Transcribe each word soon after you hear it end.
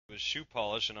was shoe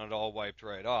polish and it all wiped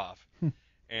right off.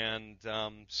 And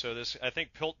so this, I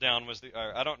think Piltdown was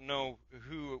I don't know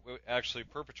who actually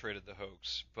perpetrated the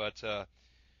hoax, but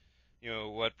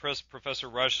what Professor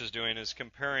Rush is doing is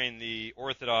comparing the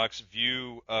Orthodox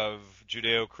view of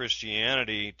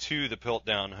Judeo-Christianity to the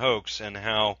Piltdown hoax, and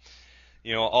how,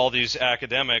 all these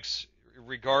academics,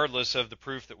 regardless of the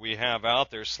proof that we have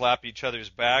out there, slap each other's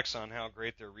backs on how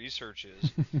great their research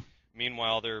is.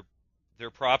 Meanwhile,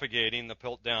 they're propagating the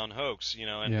Piltdown hoax,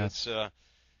 and it's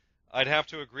I'd have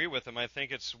to agree with them. I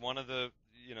think it's one of the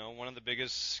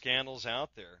biggest scandals out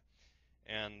there,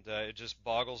 and it just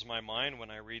boggles my mind when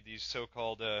I read these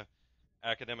so-called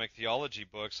academic theology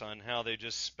books on how they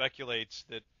just speculate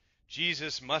that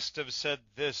Jesus must have said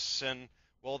this, and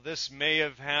well, this may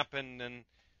have happened, and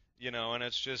and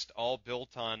it's just all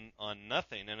built on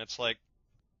nothing. And it's like,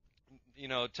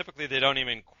 typically they don't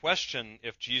even question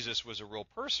if Jesus was a real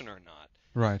person or not.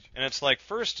 Right. And it's like,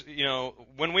 first,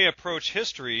 when we approach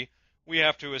history, we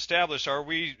have to establish, are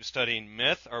we studying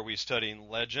myth, are we studying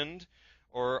legend,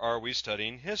 or are we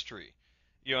studying history?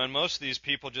 And most of these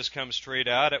people just come straight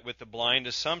at it with the blind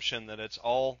assumption that it's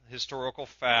all historical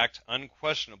fact,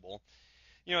 unquestionable.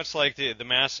 It's like the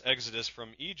mass exodus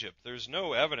from Egypt. There's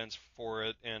no evidence for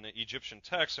it in Egyptian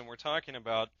texts, and we're talking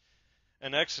about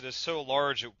an exodus so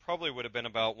large it probably would have been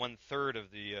about 1/3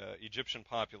 of the Egyptian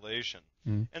population.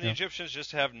 And the Egyptians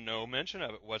just have no mention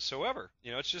of it whatsoever.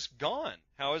 It's just gone.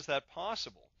 How is that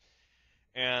possible?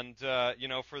 And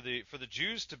for the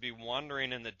Jews to be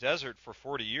wandering in the desert for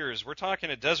 40 years, we're talking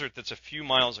a desert that's a few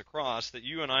miles across that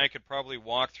you and I could probably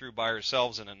walk through by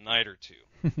ourselves in a night or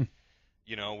two.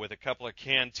 With a couple of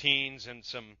canteens and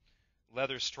some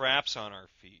leather straps on our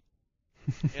feet.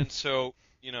 And so,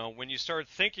 when you start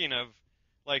thinking of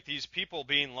like these people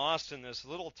being lost in this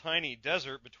little tiny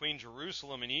desert between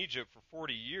Jerusalem and Egypt for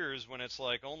 40 years, when it's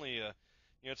like only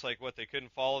it's like what, they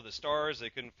couldn't follow the stars, they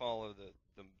couldn't follow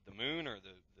the moon or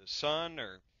the sun,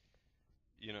 or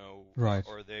right.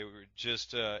 or they were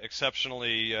just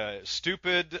exceptionally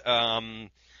stupid.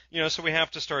 So we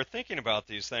have to start thinking about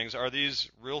these things. Are these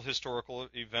real historical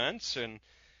events, and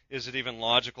is it even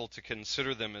logical to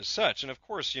consider them as such? And of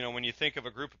course, when you think of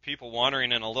a group of people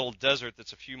wandering in a little desert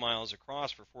that's a few miles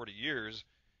across for 40 years,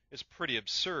 it's pretty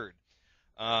absurd.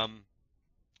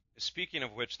 Speaking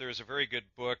of which, there's a very good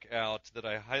book out that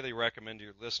I highly recommend to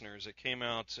your listeners. It came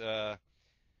out, I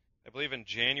believe, in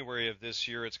January of this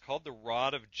year. It's called The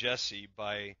Rod of Jesse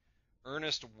by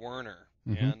Ernest Werner.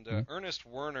 And Ernest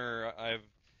Werner,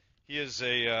 he is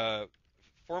a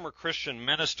former Christian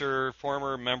minister,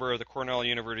 former member of the Cornell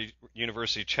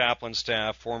University chaplain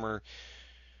staff, former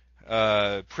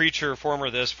preacher, former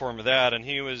this, former that, and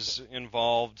he was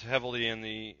involved heavily in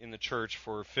the church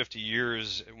for 50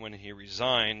 years when he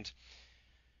resigned,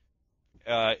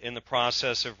 in the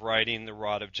process of writing The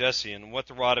Rod of Jesse. And what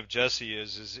The Rod of Jesse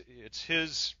is it's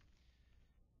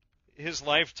his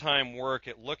lifetime work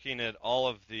at looking at all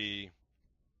of the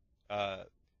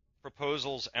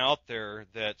proposals out there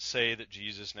that say that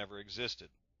Jesus never existed.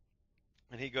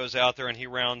 And he goes out there and he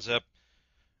rounds up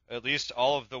at least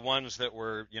all of the ones that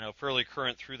were, fairly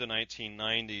current through the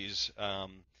 1990s,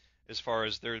 as far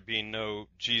as there being no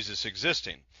Jesus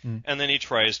existing. And then he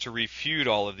tries to refute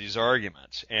all of these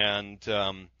arguments. And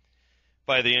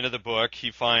by the end of the book, he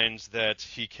finds that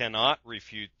he cannot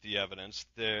refute the evidence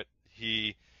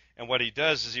and what he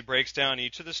does is he breaks down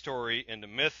each of the story into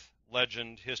myth,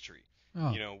 legend, history.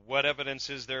 What evidence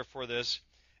is there for this?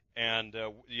 And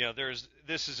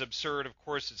this is absurd. Of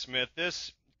course, it's myth.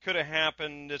 This could have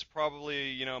happened. It's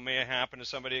probably may have happened to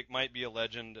somebody. It might be a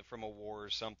legend from a war or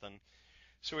something.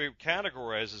 So he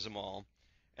categorizes them all,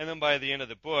 and then by the end of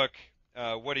the book,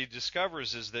 what he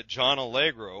discovers is that John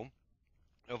Allegro,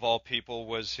 of all people,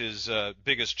 was his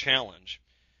biggest challenge,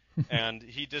 and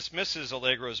he dismisses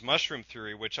Allegro's mushroom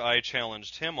theory, which I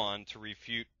challenged him on to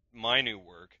refute my new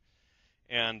work.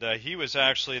 And he was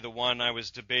actually the one I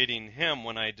was debating him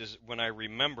when I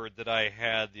remembered that I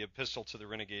had the Epistle to the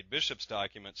Renegade Bishops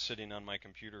document sitting on my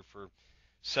computer for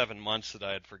 7 months that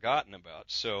I had forgotten about.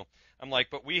 So I'm like,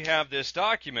 but we have this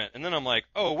document. And then I'm like,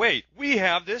 oh, wait, we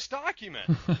have this document.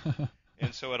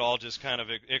 And so it all just kind of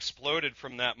exploded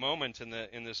from that moment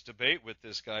in this debate with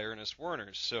this guy, Ernest Werner.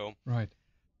 So right.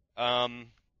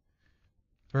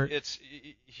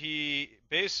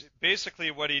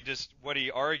 Basically what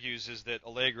he argues is that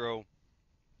Allegro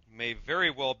may very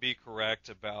well be correct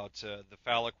about the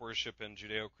phallic worship in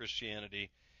Judeo-Christianity.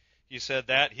 He said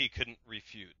that he couldn't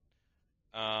refute,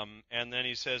 and then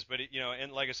he says, but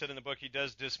and like I said in the book, he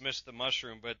does dismiss the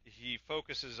mushroom, but he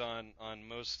focuses on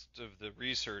most of the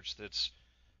research that's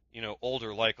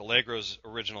older, like Allegro's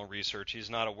original research. He's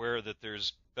not aware that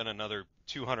there's been another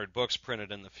 200 books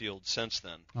printed in the field since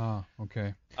then. Ah,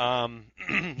 okay. John,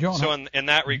 so in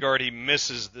that regard, he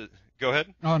misses the. Go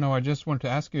ahead. Oh no, I just wanted to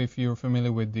ask you if you're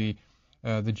familiar with the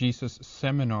Jesus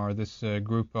Seminar, this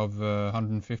group of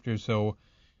 150 or so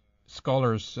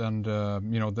scholars and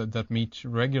that meet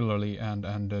regularly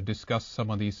and discuss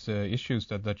some of these issues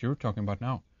that you're talking about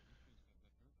now.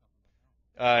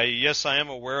 Yes, I am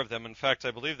aware of them. In fact,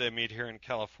 I believe they meet here in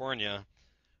California.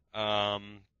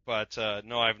 But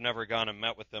no, I've never gone and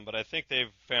met with them. But I think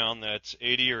they've found that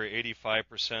 80 or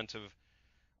 85% of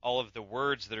all of the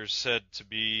words that are said to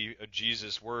be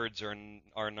Jesus words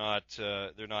are not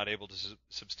they're not able to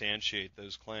substantiate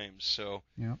those claims. So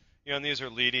yeah. And these are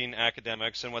leading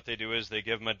academics, and what they do is they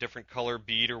give them a different color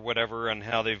bead or whatever on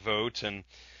how they vote, and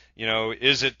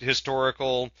is it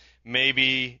historical?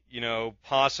 Maybe,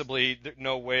 possibly.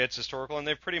 No way it's historical, and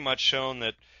they've pretty much shown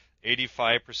that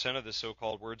 85% of the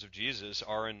so-called words of Jesus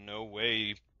are in no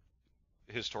way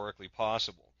historically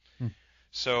possible.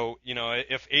 So,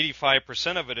 if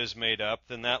 85% of it is made up,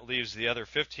 then that leaves the other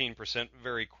 15%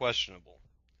 very questionable.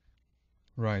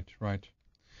 Right.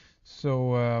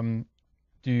 So,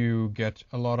 do you get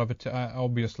a lot of it?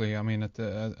 Obviously, I mean, at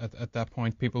that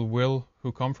point, people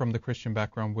who come from the Christian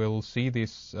background will see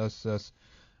this as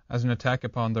an attack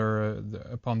upon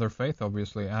their faith,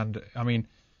 obviously. And I mean,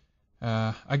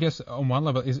 I guess on one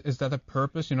level, is that a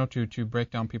purpose, to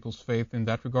break down people's faith in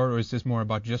that regard, or is this more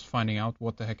about just finding out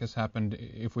what the heck has happened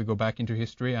if we go back into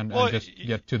history and just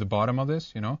get to the bottom of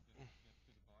this,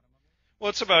 Well,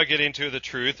 it's about getting to the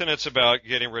truth, and it's about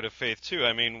getting rid of faith, too.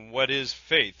 I mean, what is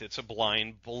faith? It's a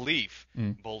blind belief.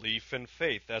 Belief and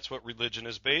faith. That's what religion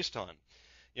is based on.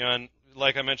 And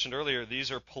like I mentioned earlier,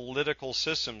 these are political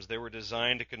systems. They were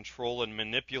designed to control and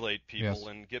manipulate people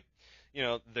and get,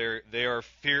 they are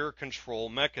fear control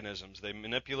mechanisms. They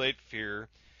manipulate fear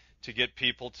to get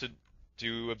people to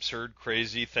do absurd,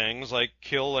 crazy things like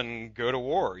kill and go to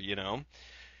war,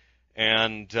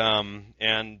 and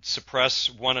suppress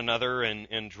one another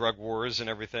in drug wars and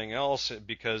everything else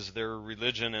because their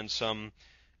religion and some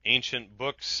ancient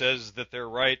book says that they're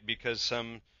right because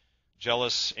some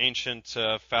jealous ancient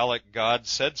phallic god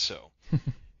said so.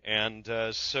 And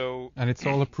it's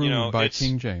all approved by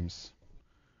King James.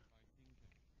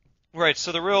 Right.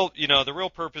 So the real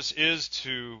purpose is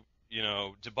to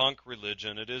debunk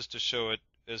religion. It is to show it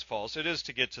as false. It is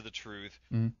to get to the truth.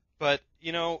 But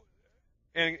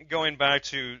and going back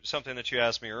to something that you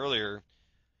asked me earlier,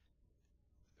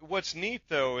 what's neat,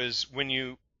 though, is when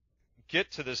you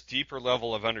get to this deeper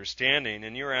level of understanding,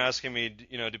 and you're asking me,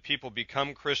 do people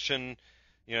become Christian?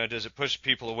 Does it push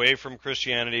people away from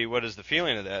Christianity? What is the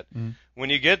feeling of that? When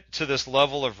you get to this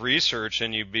level of research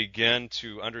and you begin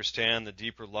to understand the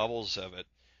deeper levels of it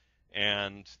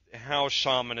and how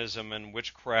shamanism and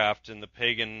witchcraft and the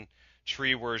pagan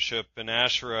tree worship and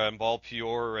Asherah and Baal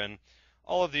Peor and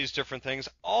all of these different things,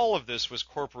 all of this was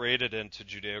incorporated into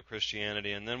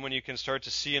Judeo-Christianity. And then when you can start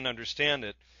to see and understand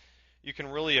it, you can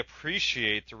really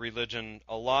appreciate the religion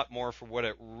a lot more for what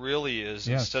it really is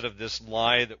instead of this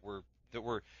lie that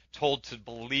we're told to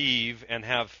believe and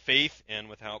have faith in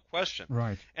without question.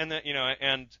 Right. And that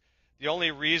and the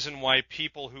only reason why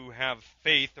people who have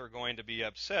faith are going to be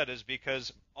upset is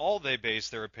because all they base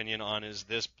their opinion on is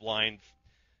this blind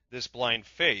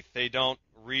faith. They don't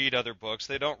read other books.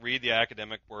 They don't read the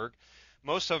academic work.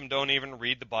 Most of them don't even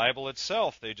read the Bible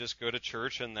itself. They just go to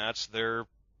church, and that's their,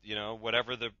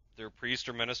 whatever their priest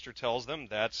or minister tells them,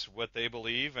 that's what they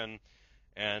believe, and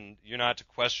you're not to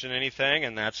question anything,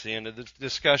 and that's the end of the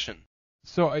discussion.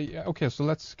 So, okay, so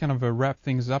let's kind of wrap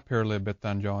things up here a little bit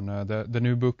then, John. The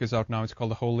new book is out now. It's called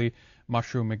The Holy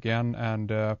Mushroom Again,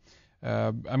 and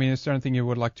I mean, is there anything you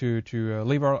would like to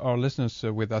leave our listeners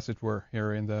with, as it were,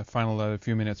 here in the final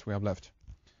few minutes we have left?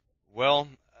 Well,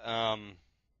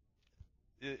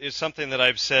 it's something that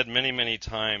I've said many, many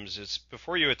times. It's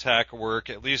before you attack a work,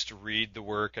 at least read the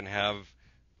work and have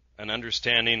an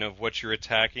understanding of what you're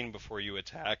attacking before you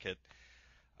attack it.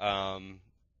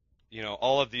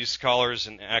 All of these scholars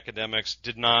and academics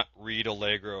did not read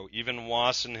Allegro. Even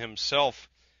Wasson himself,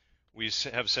 we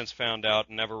have since found out,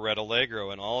 never read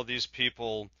Allegro, and all of these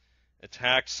people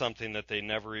attacked something that they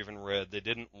never even read. They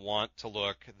didn't want to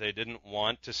look. They didn't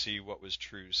want to see what was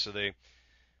true. So they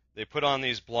put on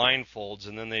these blindfolds,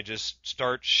 and then they just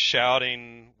start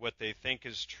shouting what they think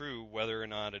is true, whether or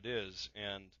not it is.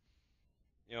 And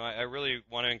I really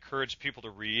want to encourage people to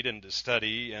read and to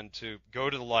study and to go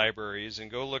to the libraries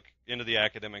and go look into the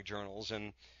academic journals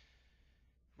and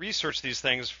research these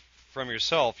things from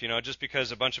yourself. You know, just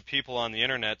because a bunch of people on the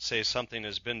internet say something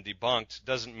has been debunked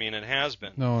doesn't mean it has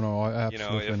been. No, You know,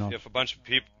 absolutely not. if a bunch of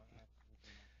people,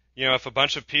 you know, if a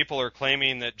bunch of people are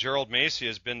claiming that Gerald Macy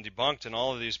has been debunked and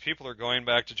all of these people are going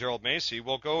back to Gerald Macy,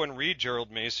 well, go and read Gerald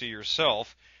Macy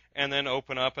yourself and then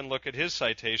open up and look at his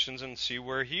citations and see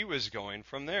where he was going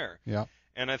from there. Yeah.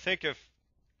 And I think if,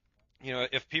 you know,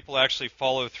 if people actually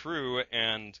follow through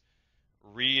and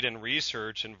read and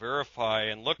research and verify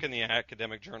and look in the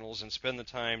academic journals and spend the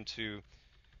time to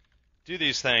do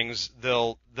these things,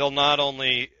 they'll not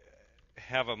only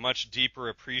have a much deeper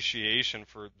appreciation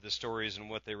for the stories and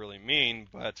what they really mean,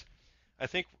 but I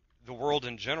think the world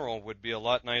in general would be a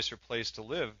lot nicer place to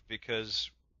live because,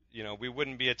 you know, we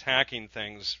wouldn't be attacking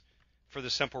things for the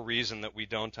simple reason that we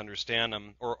don't understand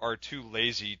them or are too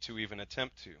lazy to even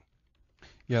attempt to.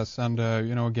 Yes, and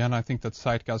you know, again, I think that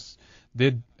Zeitgeist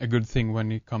did a good thing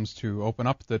when it comes to open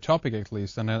up the topic at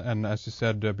least. And as you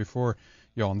said before,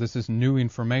 Jan, this is new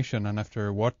information, and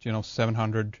after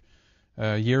 700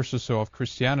 years or so of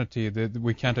Christianity,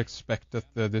 we can't expect that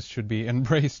this should be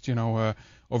embraced,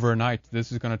 overnight.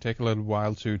 This is going to take a little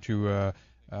while to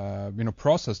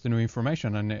process the new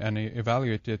information and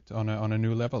evaluate it on a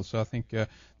new level. So I think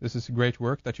this is great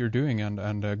work that you're doing,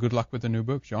 and good luck with the new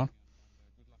book, Jan.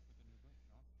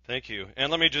 Thank you.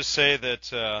 And let me just say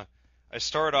that I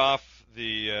start off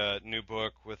the new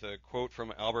book with a quote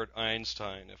from Albert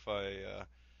Einstein, if I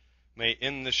may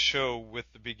end the show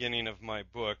with the beginning of my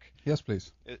book. Yes,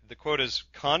 please. The quote is,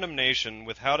 "Condemnation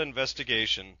without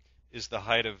investigation is the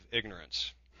height of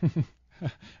ignorance."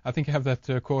 I think I have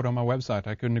that quote on my website.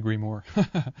 I couldn't agree more.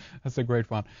 That's a great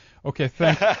one. Okay,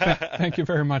 thank you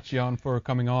very much, Jan, for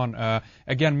coming on.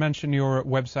 Again, mention your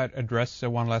website address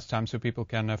one last time so people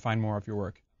can find more of your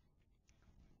work.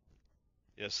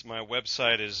 Yes, my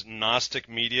website is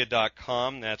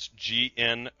gnosticmedia.com. That's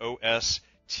GNOSTIC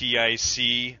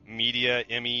media,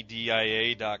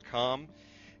 MEDIA.com.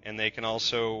 And they can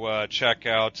also check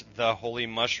out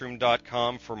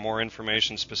theholymushroom.com for more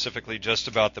information specifically just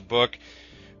about the book.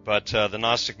 But the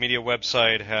Gnostic Media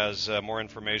website has more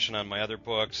information on my other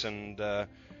books and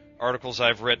articles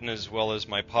I've written, as well as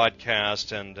my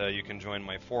podcast, and you can join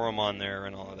my forum on there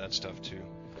and all of that stuff too.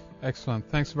 Excellent.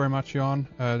 Thanks very much, Jan.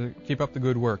 Keep up the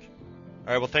good work.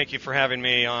 All right, well, thank you for having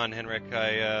me on, Henrik. I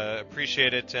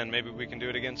appreciate it, and maybe we can do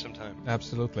it again sometime.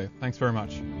 Absolutely. Thanks very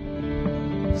much.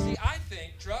 See, I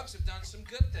think drugs have done some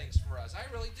good things for us. I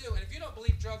really do. And if you don't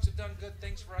believe drugs have done good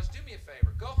things for us, do me a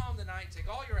favor. Go home tonight, take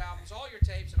all your albums, all your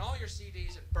tapes, and all your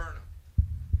CDs and burn them.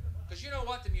 Because you know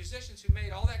what? The musicians who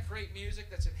made all that great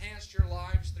music that's enhanced your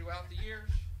lives throughout the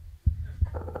years,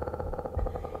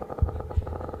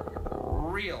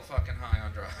 real fucking high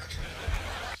on drugs.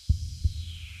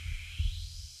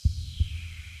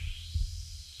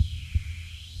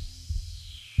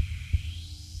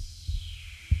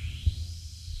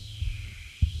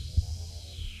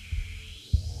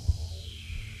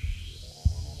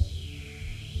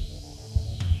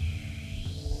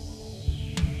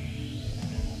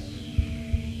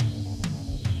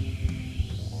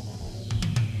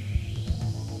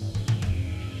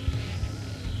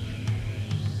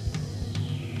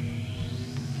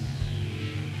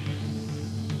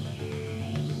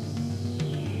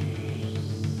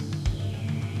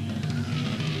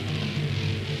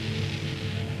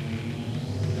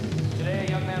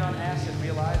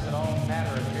 Realize that all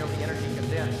matter is merely energy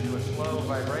condensed to a slow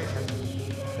vibration,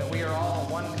 that we are all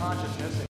one consciousness.